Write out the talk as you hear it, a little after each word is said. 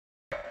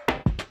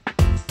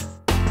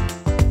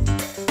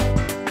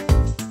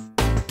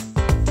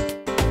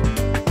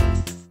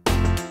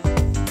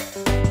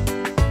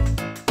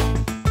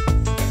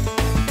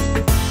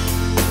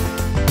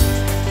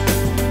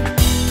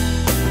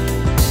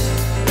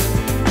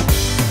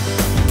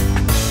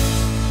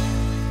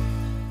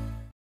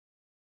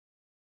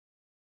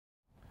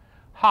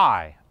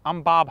Hi,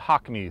 I'm Bob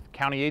Hochmuth,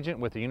 County Agent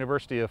with the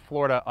University of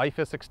Florida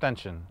IFAS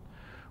Extension.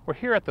 We're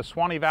here at the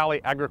Swanee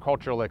Valley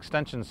Agricultural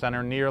Extension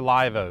Center near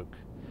Live Oak.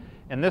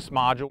 In this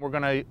module, we're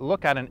going to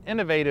look at an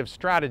innovative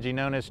strategy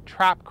known as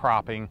trap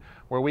cropping,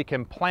 where we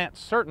can plant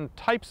certain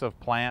types of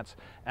plants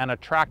and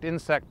attract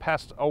insect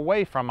pests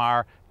away from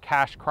our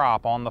cash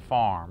crop on the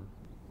farm.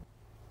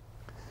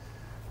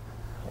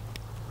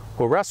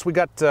 Well, Russ, we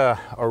got a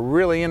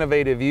really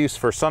innovative use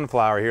for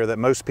sunflower here that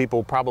most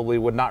people probably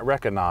would not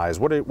recognize.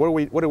 What are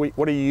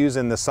you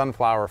using the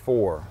sunflower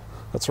for?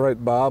 That's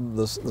right, Bob.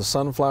 The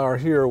sunflower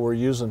here we're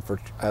using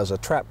as a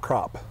trap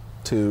crop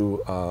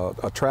to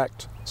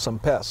attract some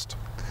pests.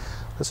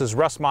 This is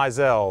Russ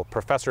MIzell,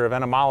 Professor of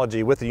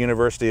Entomology with the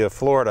University of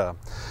Florida.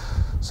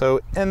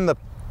 So in the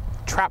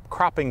trap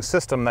cropping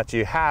system that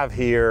you have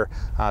here,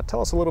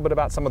 tell us a little bit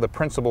about some of the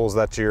principles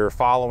that you're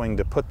following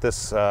to put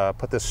this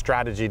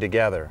strategy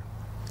together.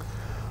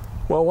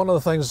 Well, one of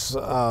the things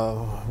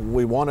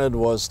we wanted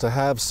was to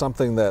have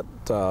something that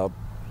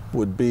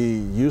would be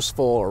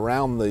useful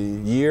around the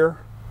year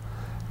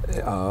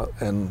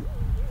and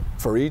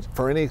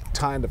for any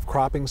kind of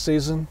cropping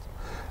season,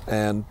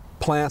 and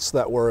plants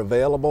that were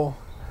available,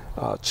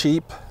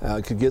 cheap,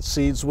 could get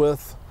seeds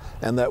with,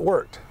 and that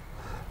worked,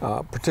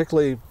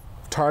 particularly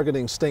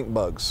targeting stink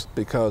bugs,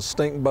 because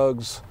stink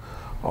bugs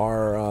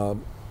are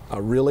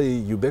a really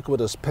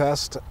ubiquitous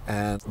pest,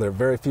 and there are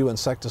very few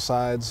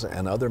insecticides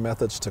and other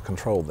methods to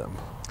control them.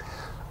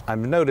 I've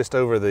noticed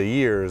over the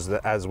years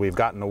that as we've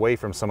gotten away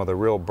from some of the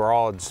real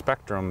broad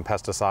spectrum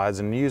pesticides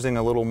and using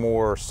a little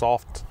more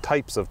soft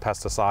types of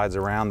pesticides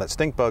around, that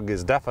stink bug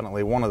is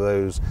definitely one of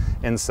those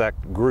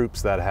insect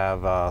groups that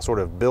have sort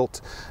of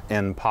built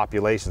in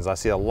populations. I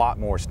see a lot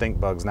more stink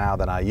bugs now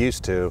than I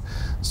used to.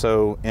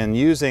 So in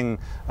using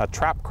a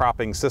trap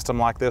cropping system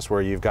like this,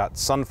 where you've got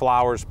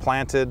sunflowers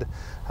planted,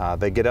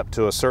 they get up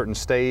to a certain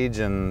stage,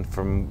 and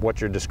from what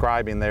you're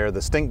describing there,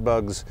 the stink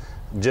bugs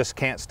just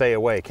can't stay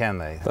away, can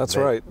they? That's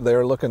right. They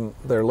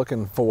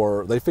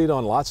feed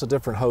on lots of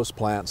different host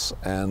plants,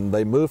 and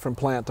they move from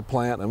plant to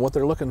plant, and what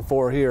they're looking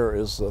for here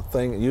is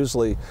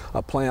usually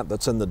a plant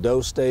that's in the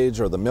dough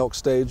stage or the milk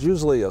stage,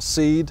 usually a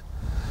seed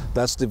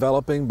that's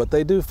developing, but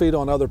they do feed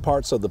on other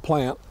parts of the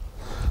plant.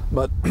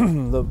 But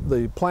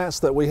the plants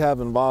that we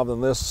have involved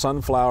in this,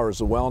 sunflower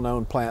is a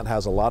well-known plant,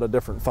 has a lot of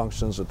different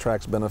functions,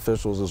 attracts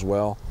beneficials as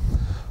well.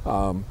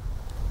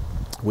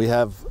 We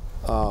have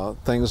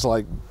things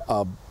like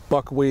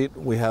buckwheat,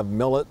 we have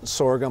millet,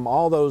 sorghum.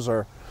 All those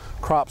are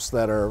crops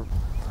that are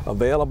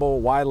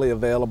available, widely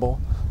available,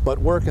 but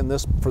work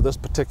for this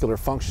particular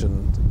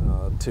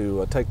function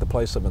to take the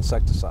place of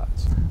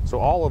insecticides. So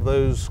all of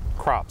those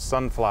crops,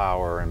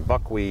 sunflower and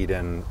buckwheat,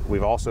 and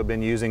we've also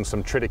been using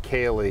some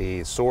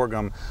triticale,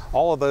 sorghum,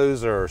 all of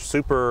those are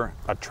super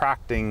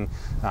attracting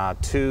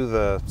to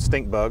the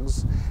stink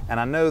bugs. And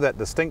I know that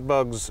the stink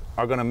bugs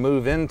are going to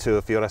move into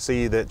a field. I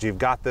see that you've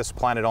got this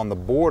planted on the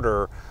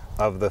border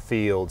of the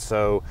field,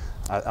 so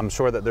I'm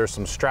sure that there's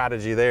some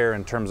strategy there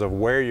in terms of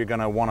where you're going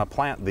to want to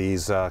plant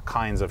these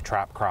kinds of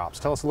trap crops.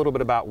 Tell us a little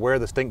bit about where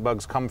the stink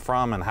bugs come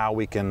from and how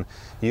we can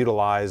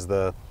utilize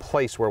the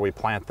place where we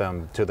plant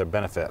them to their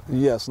benefit.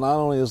 Yes, not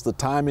only is the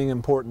timing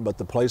important, but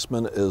the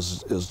placement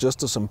is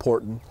just as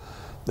important.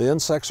 The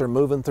insects are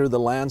moving through the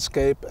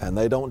landscape, and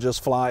they don't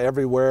just fly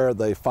everywhere,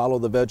 they follow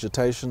the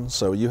vegetation,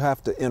 so you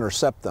have to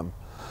intercept them.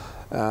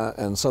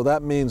 And so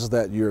that means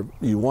that you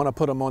want to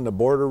put them on the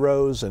border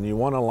rows, and you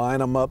want to line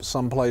them up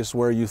someplace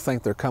where you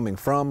think they're coming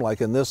from. Like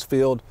in this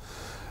field,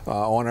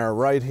 on our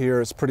right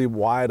here, it's pretty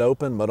wide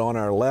open, but on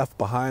our left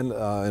behind,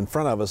 in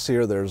front of us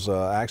here, there's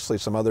actually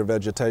some other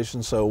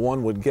vegetation. So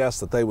one would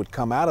guess that they would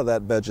come out of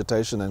that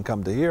vegetation and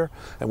come to here,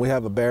 and we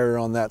have a barrier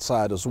on that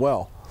side as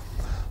well.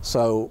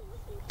 So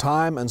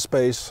time and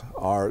space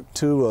are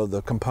two of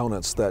the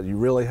components that you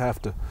really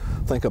have to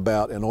think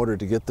about in order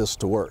to get this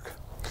to work.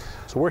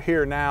 So we're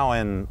here now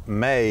in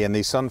May, and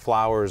these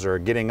sunflowers are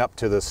getting up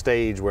to the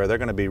stage where they're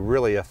going to be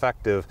really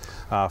effective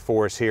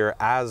for us here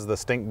as the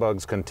stink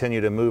bugs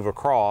continue to move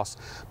across.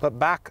 But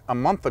back a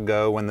month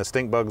ago, when the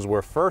stink bugs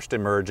were first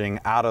emerging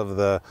out of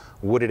the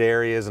wooded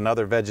areas and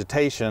other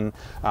vegetation,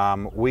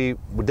 we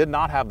did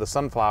not have the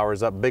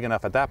sunflowers up big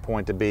enough at that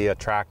point to be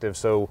attractive.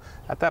 So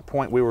at that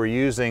point we were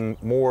using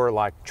more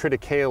like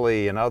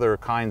triticale and other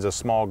kinds of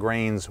small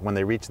grains when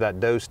they reached that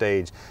dough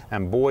stage,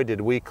 and boy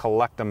did we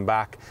collect them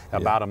back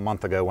about a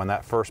month ago when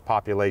that first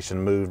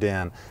population moved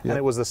in. And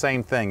it was the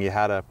same thing. You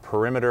had a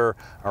perimeter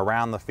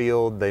around the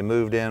field, they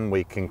moved in,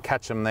 we can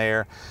catch them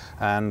there,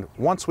 and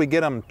once we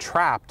get them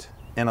trapped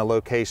in a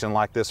location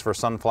like this for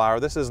sunflower,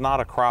 this is not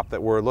a crop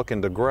that we're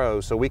looking to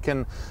grow, so we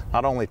can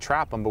not only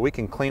trap them, but we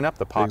can clean up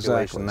the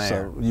population there.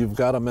 So you've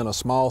got them in a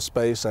small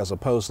space as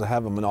opposed to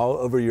having them all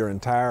over your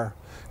entire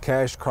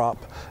cash crop.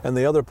 And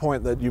the other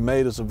point that you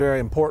made is a very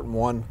important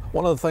one.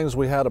 One of the things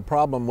we had a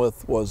problem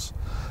with was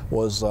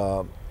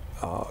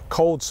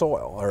cold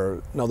soil,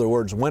 or in other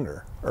words,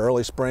 winter,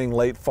 early spring,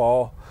 late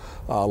fall.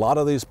 A lot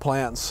of these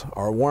plants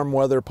are warm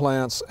weather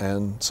plants,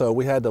 and so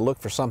we had to look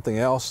for something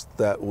else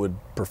that would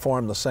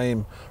perform the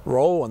same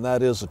role, and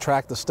that is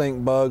attract the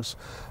stink bugs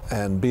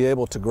and be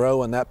able to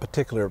grow in that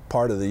particular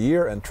part of the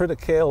year. And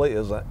triticale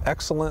is an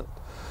excellent,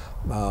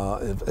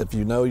 if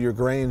you know your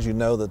grains, you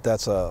know that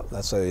that's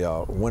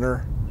a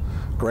winter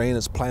grain.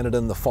 It's planted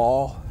in the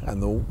fall,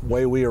 and the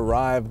way we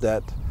arrived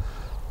at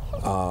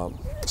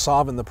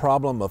solving the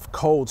problem of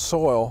cold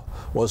soil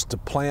was to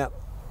plant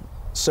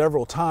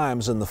several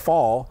times in the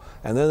fall,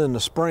 and then in the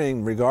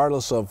spring,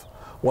 regardless of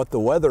what the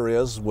weather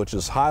is, which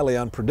is highly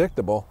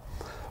unpredictable,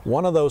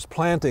 one of those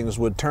plantings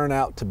would turn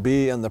out to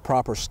be in the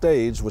proper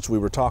stage, which we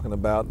were talking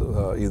about,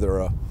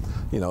 either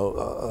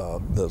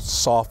the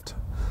soft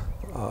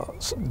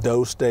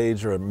dough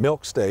stage or a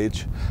milk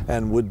stage,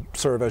 and would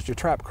serve as your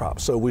trap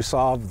crop. So we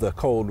solved the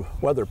cold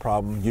weather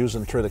problem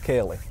using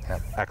triticale.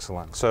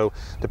 Excellent. So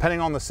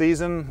depending on the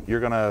season, you're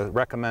going to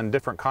recommend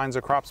different kinds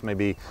of crops,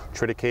 maybe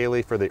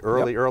triticale for the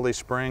early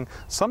spring.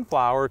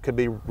 Sunflower could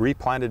be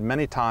replanted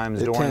many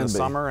times during the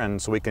summer,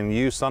 and so we can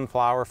use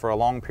sunflower for a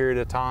long period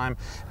of time.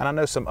 And I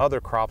know some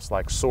other crops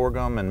like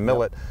sorghum and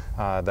millet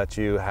that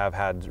you have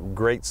had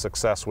great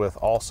success with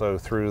also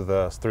through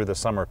the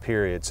summer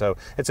period. So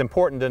it's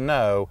important to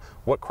know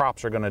what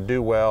crops are going to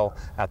do well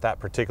at that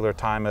particular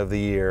time of the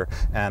year,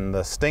 and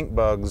the stink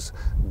bugs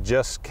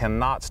just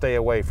cannot stay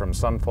away from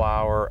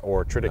sunflower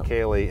or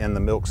triticale in the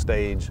milk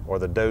stage or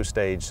the dough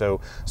stage,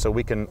 so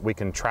we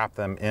can trap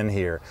them in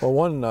here. Well,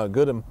 one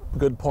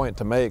good point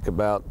to make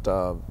about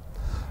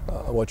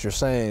what you're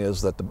saying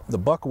is that the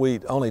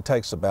buckwheat only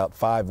takes about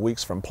 5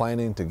 weeks from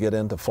planting to get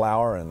into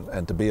flower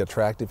and to be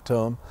attractive to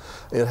them.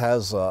 It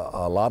has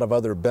a lot of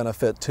other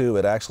benefit too.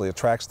 It actually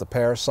attracts the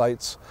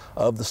parasites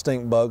of the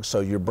stink bugs,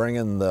 so you're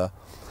bringing the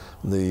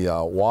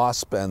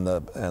wasp and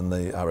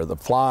the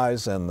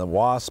flies and the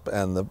wasp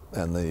and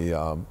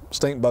the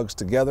stink bugs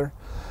together.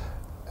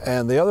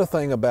 And the other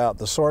thing about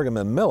the sorghum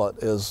and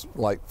millet is,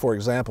 like, for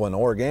example, in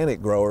organic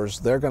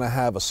growers, they're going to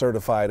have a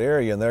certified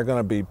area and they're going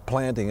to be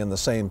planting in the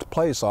same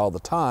place all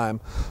the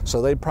time,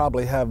 so they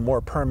probably have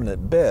more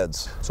permanent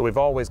beds. So we've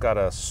always got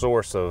a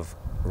source of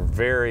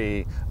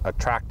very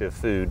attractive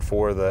food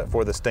for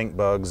the stink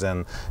bugs,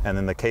 and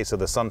in the case of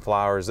the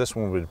sunflowers, this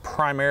one would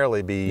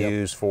primarily be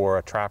used for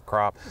a trap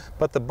crop,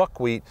 but the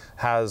buckwheat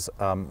has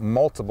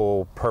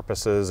multiple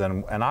purposes,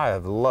 and I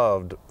have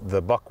loved the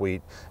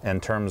buckwheat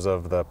in terms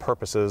of the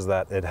purposes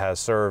that it has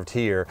served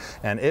here,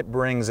 and it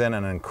brings in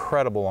an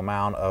incredible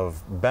amount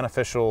of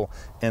beneficial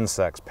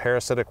insects,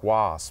 parasitic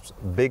wasps,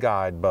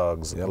 big-eyed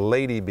bugs,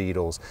 lady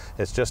beetles.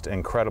 It's just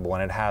incredible,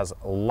 and it has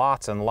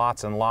lots and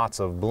lots and lots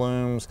of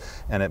blooms,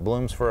 and it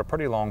blooms for a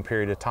pretty long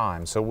period of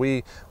time. So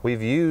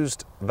we've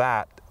used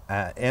that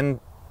in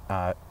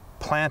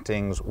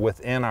plantings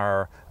within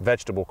our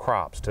vegetable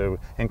crops to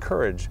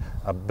encourage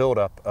a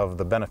buildup of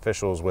the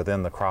beneficials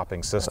within the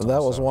cropping system. And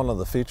that was one of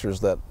the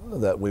features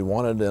that we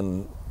wanted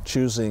in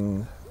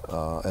choosing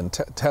and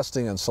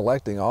testing and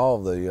selecting all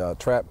of the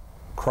trap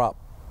crop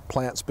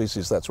plant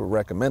species that we're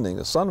recommending.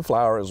 The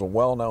sunflower is a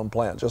well-known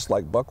plant, just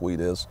like buckwheat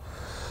is,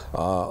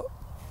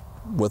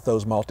 with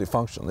those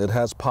multifunctions. It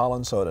has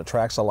pollen, so it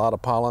attracts a lot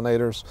of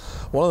pollinators.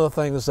 One of the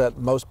things that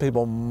most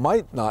people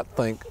might not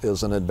think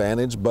is an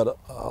advantage, but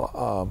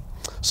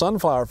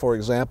sunflower, for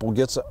example,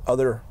 gets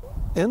other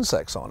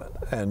insects on it.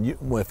 And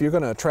if you're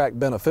going to attract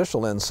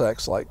beneficial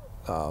insects like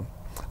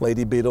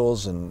lady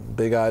beetles and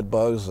big-eyed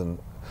bugs and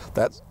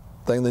that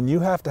thing, then you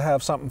have to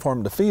have something for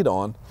them to feed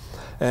on.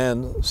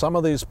 And some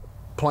of these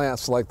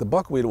plants like the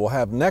buckwheat will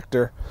have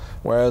nectar,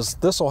 whereas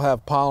this will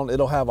have pollen.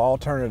 It'll have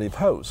alternative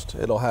host.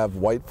 It'll have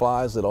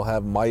whiteflies, it'll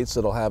have mites,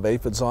 it'll have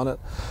aphids on it,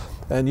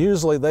 and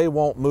usually they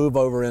won't move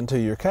over into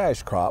your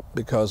cash crop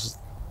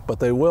but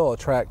they will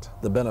attract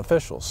the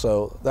beneficials.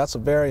 So that's a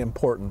very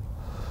important,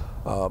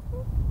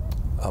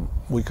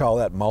 we call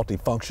that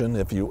multifunction,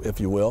 if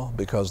you will,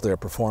 because they're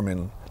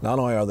performing, not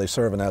only are they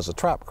serving as a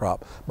trap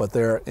crop, but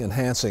they're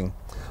enhancing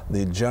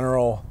the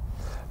general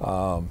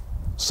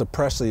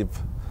suppressive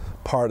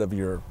part of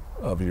your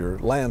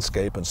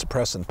landscape and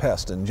suppressing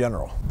pests in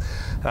general.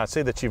 And I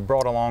see that you've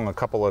brought along a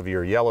couple of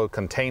your yellow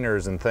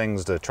containers and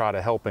things to try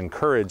to help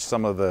encourage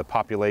some of the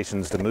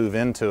populations to move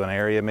into an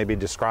area. Maybe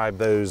describe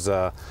those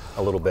a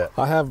little bit.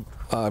 I have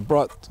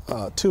brought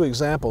two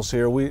examples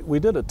here. We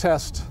did a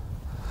test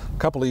a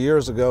couple of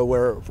years ago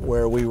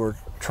where we were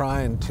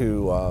trying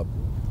to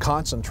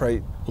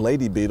concentrate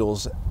lady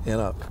beetles in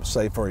a,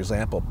 say for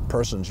example,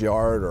 person's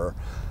yard, or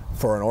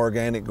for an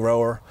organic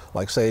grower,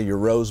 like say your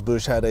rose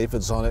bush had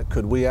aphids on it.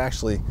 Could we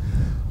actually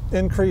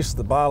increase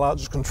the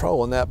biological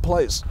control in that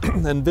place?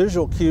 And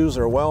visual cues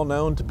are well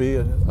known to be,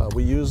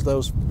 we use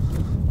those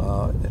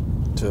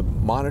to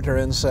monitor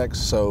insects.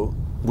 So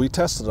we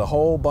tested a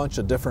whole bunch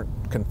of different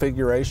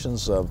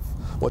configurations of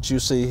what you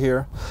see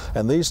here,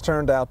 and these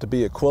turned out to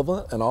be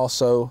equivalent and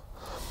also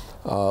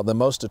the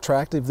most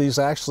attractive. These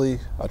actually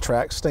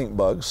attract stink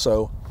bugs,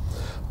 so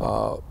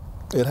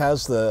it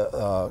has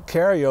the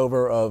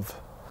carryover of,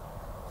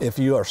 if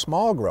you are a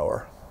small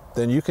grower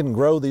then you can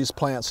grow these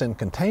plants in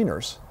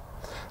containers.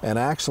 And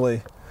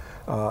actually,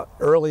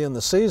 early in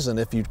the season,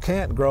 if you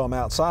can't grow them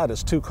outside,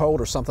 it's too cold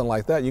or something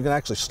like that, you can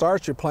actually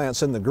start your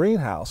plants in the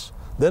greenhouse,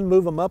 then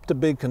move them up to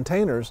big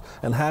containers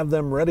and have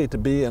them ready to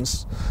be in,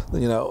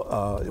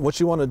 what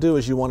you want to do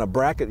is you want to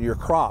bracket your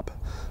crop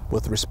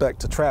with respect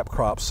to trap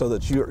crops so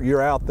that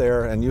you're out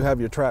there and you have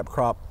your trap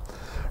crop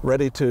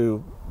ready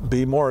to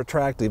be more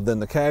attractive than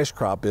the cash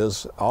crop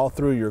is all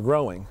through your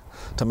growing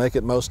to make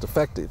it most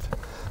effective.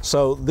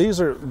 So these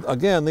are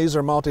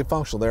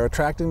multifunctional. They're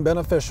attracting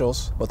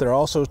beneficials, but they're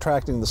also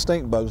attracting the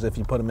stink bugs if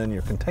you put them in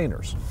your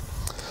containers.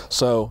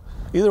 So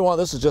either one,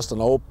 this is just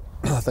an old,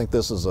 I think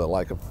this is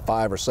like a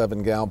 5 or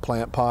 7 gallon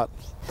plant pot,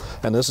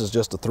 and this is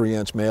just a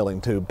 3-inch mailing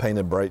tube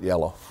painted bright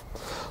yellow.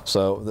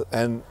 So,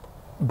 and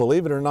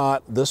believe it or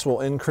not, this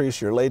will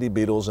increase your lady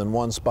beetles in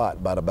one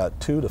spot by about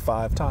 2 to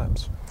 5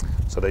 times.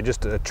 So they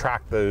just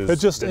attract those. It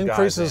just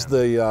increases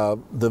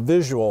the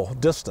visual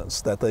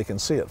distance that they can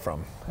see it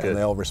from, and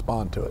they'll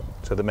respond to it.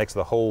 So that makes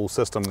the whole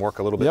system work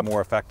a little bit more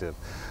effective.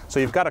 So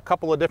you've got a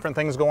couple of different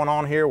things going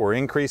on here. We're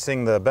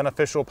increasing the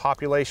beneficial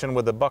population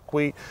with the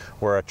buckwheat.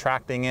 We're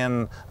attracting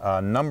in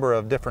a number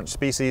of different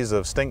species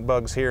of stink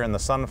bugs here in the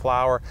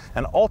sunflower,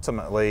 and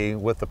ultimately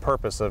with the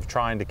purpose of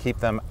trying to keep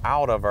them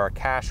out of our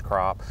cash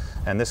crop.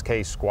 In this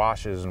case,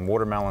 squashes and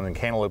watermelon and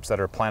cantaloupes that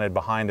are planted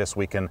behind us,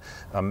 we can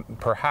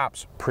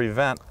perhaps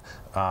prevent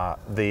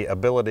the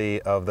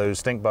ability of those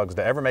stink bugs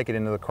to ever make it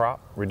into the crop,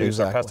 reduce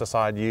our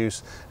pesticide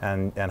use,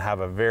 and have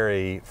a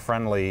very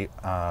friendly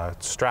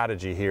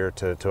strategy here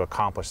to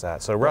accomplish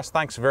that. So Russ,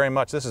 thanks very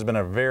much. This has been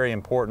a very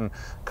important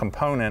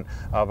component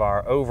of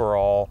our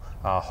overall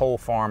whole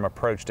farm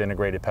approach to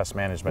integrated pest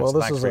management. Well,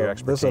 so thanks for your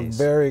expertise. This is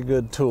a very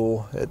good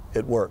tool.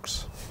 It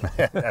works.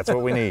 That's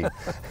what we need.